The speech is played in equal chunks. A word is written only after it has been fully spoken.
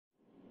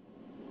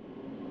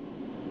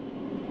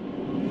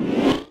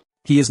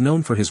He is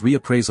known for his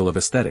reappraisal of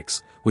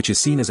aesthetics, which is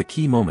seen as a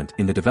key moment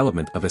in the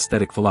development of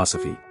aesthetic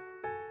philosophy.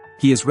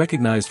 He is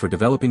recognized for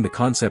developing the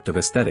concept of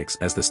aesthetics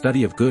as the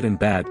study of good and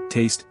bad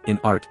taste in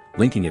art,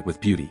 linking it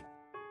with beauty.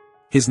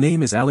 His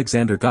name is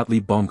Alexander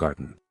Gottlieb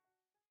Baumgarten.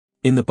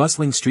 In the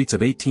bustling streets of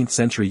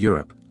 18th-century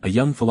Europe, a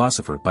young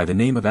philosopher by the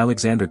name of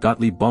Alexander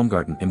Gottlieb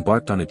Baumgarten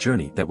embarked on a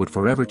journey that would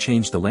forever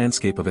change the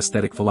landscape of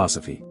aesthetic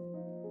philosophy.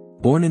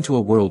 Born into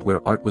a world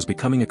where art was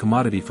becoming a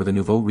commodity for the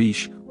nouveau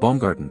riche,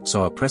 Baumgarten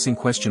saw a pressing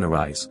question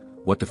arise: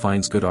 what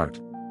defines good art?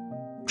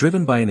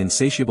 Driven by an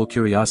insatiable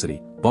curiosity,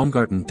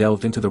 Baumgarten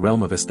delved into the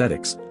realm of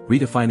aesthetics,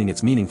 redefining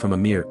its meaning from a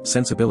mere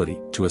sensibility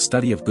to a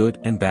study of good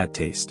and bad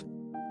taste.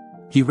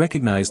 He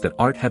recognized that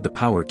art had the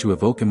power to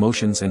evoke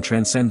emotions and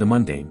transcend the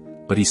mundane,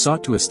 but he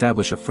sought to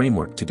establish a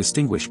framework to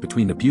distinguish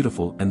between the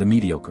beautiful and the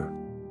mediocre.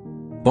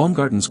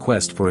 Baumgarten's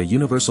quest for a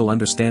universal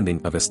understanding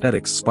of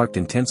aesthetics sparked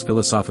intense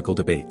philosophical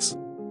debates.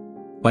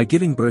 By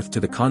giving birth to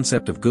the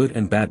concept of good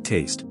and bad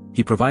taste,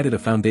 he provided a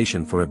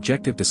foundation for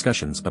objective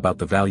discussions about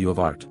the value of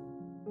art.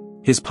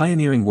 His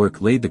pioneering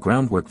work laid the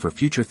groundwork for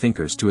future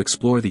thinkers to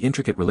explore the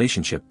intricate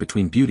relationship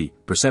between beauty,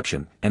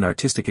 perception, and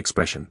artistic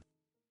expression.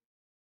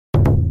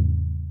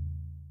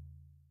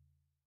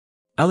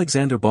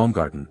 Alexander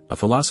Baumgarten, a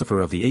philosopher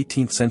of the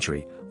 18th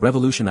century,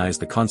 revolutionized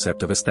the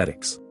concept of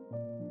aesthetics.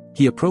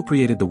 He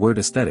appropriated the word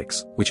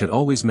aesthetics, which had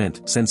always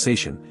meant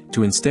sensation,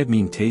 to instead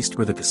mean taste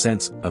or the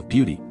sense of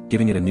beauty,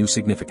 giving it a new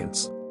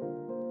significance.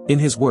 In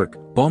his work,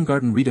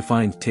 Baumgarten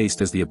redefined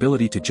taste as the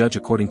ability to judge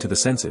according to the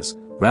senses,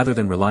 rather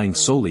than relying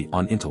solely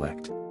on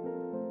intellect.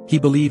 He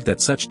believed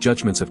that such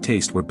judgments of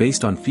taste were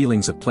based on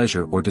feelings of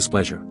pleasure or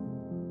displeasure.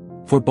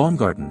 For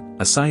Baumgarten,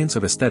 a science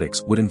of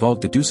aesthetics would involve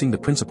deducing the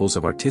principles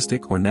of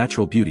artistic or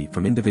natural beauty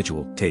from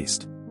individual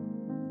taste.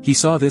 He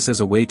saw this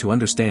as a way to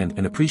understand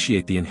and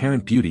appreciate the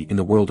inherent beauty in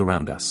the world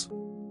around us.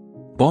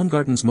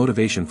 Baumgarten's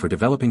motivation for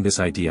developing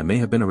this idea may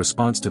have been a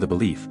response to the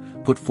belief,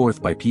 put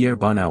forth by Pierre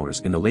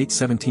Bonauers in the late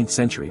 17th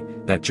century,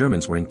 that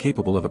Germans were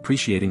incapable of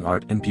appreciating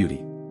art and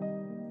beauty.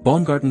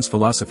 Baumgarten's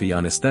philosophy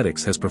on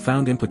aesthetics has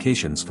profound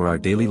implications for our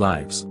daily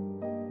lives.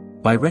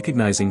 By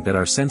recognizing that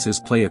our senses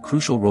play a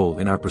crucial role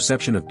in our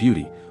perception of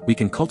beauty, we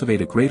can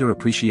cultivate a greater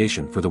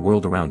appreciation for the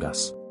world around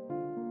us.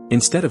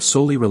 Instead of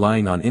solely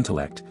relying on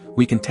intellect,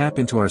 we can tap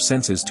into our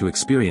senses to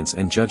experience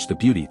and judge the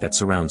beauty that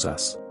surrounds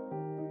us.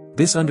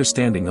 This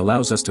understanding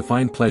allows us to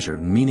find pleasure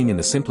and meaning in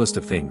the simplest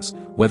of things,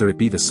 whether it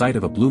be the sight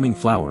of a blooming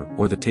flower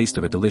or the taste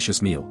of a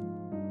delicious meal.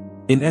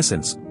 In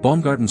essence,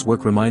 Baumgarten's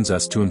work reminds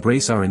us to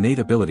embrace our innate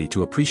ability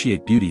to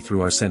appreciate beauty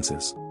through our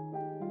senses.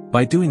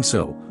 By doing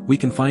so, we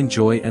can find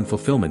joy and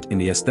fulfillment in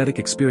the aesthetic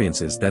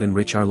experiences that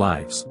enrich our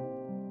lives.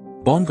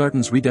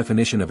 Baumgarten's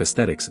redefinition of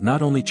aesthetics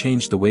not only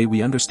changed the way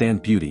we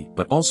understand beauty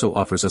but also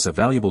offers us a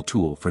valuable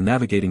tool for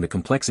navigating the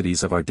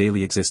complexities of our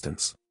daily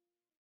existence.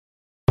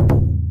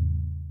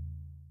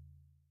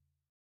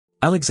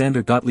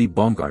 Alexander Gottlieb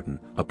Baumgarten,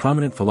 a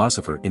prominent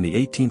philosopher in the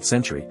 18th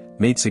century,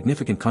 made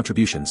significant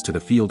contributions to the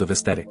field of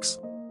aesthetics.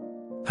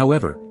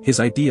 However, his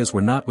ideas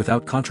were not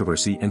without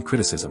controversy and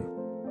criticism.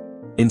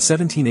 In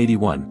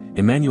 1781,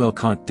 Immanuel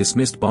Kant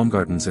dismissed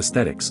Baumgarten's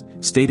aesthetics,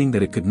 stating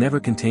that it could never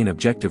contain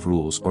objective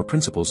rules or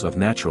principles of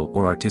natural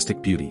or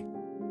artistic beauty.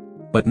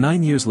 But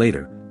 9 years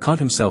later, Kant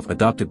himself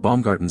adopted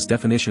Baumgarten's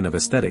definition of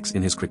aesthetics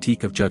in his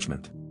Critique of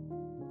Judgment.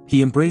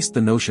 He embraced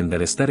the notion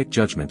that aesthetic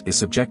judgment is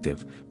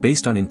subjective,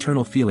 based on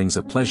internal feelings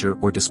of pleasure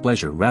or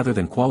displeasure rather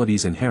than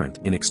qualities inherent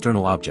in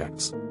external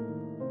objects.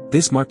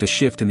 This marked a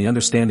shift in the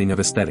understanding of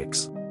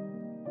aesthetics.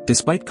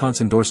 Despite Kant's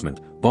endorsement,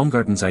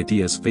 Baumgarten's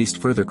ideas faced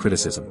further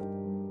criticism.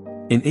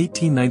 In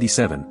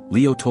 1897,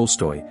 Leo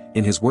Tolstoy,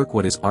 in his work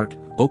What is Art?,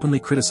 openly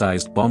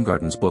criticized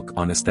Baumgarten's book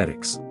on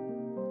aesthetics.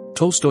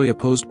 Tolstoy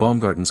opposed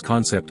Baumgarten's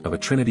concept of a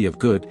trinity of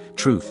good,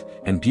 truth,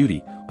 and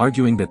beauty,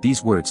 arguing that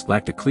these words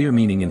lacked a clear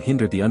meaning and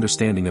hindered the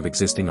understanding of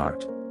existing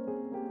art.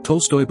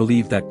 Tolstoy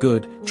believed that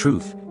good,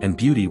 truth, and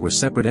beauty were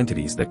separate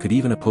entities that could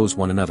even oppose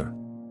one another.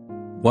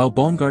 While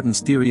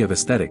Baumgarten's theory of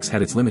aesthetics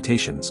had its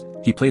limitations,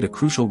 he played a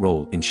crucial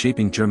role in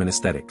shaping German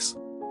aesthetics.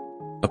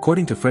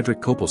 According to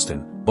Frederick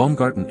Copleston,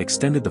 Baumgarten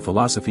extended the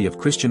philosophy of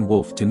Christian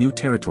Wolff to new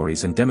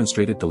territories and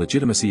demonstrated the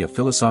legitimacy of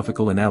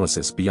philosophical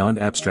analysis beyond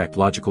abstract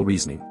logical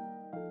reasoning.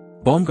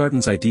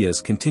 Baumgarten's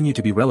ideas continue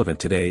to be relevant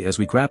today as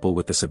we grapple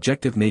with the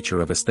subjective nature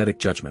of aesthetic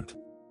judgment.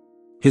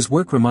 His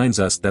work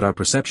reminds us that our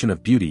perception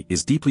of beauty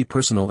is deeply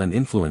personal and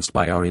influenced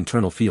by our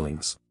internal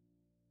feelings.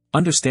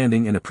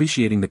 Understanding and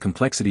appreciating the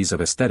complexities of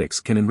aesthetics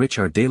can enrich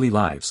our daily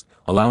lives,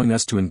 allowing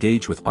us to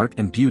engage with art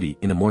and beauty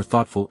in a more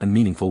thoughtful and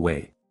meaningful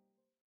way.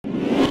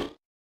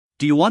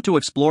 Do you want to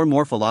explore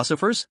more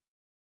philosophers?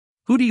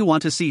 Who do you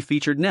want to see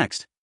featured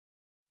next?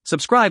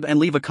 Subscribe and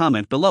leave a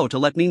comment below to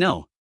let me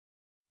know.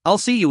 I'll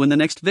see you in the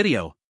next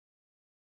video.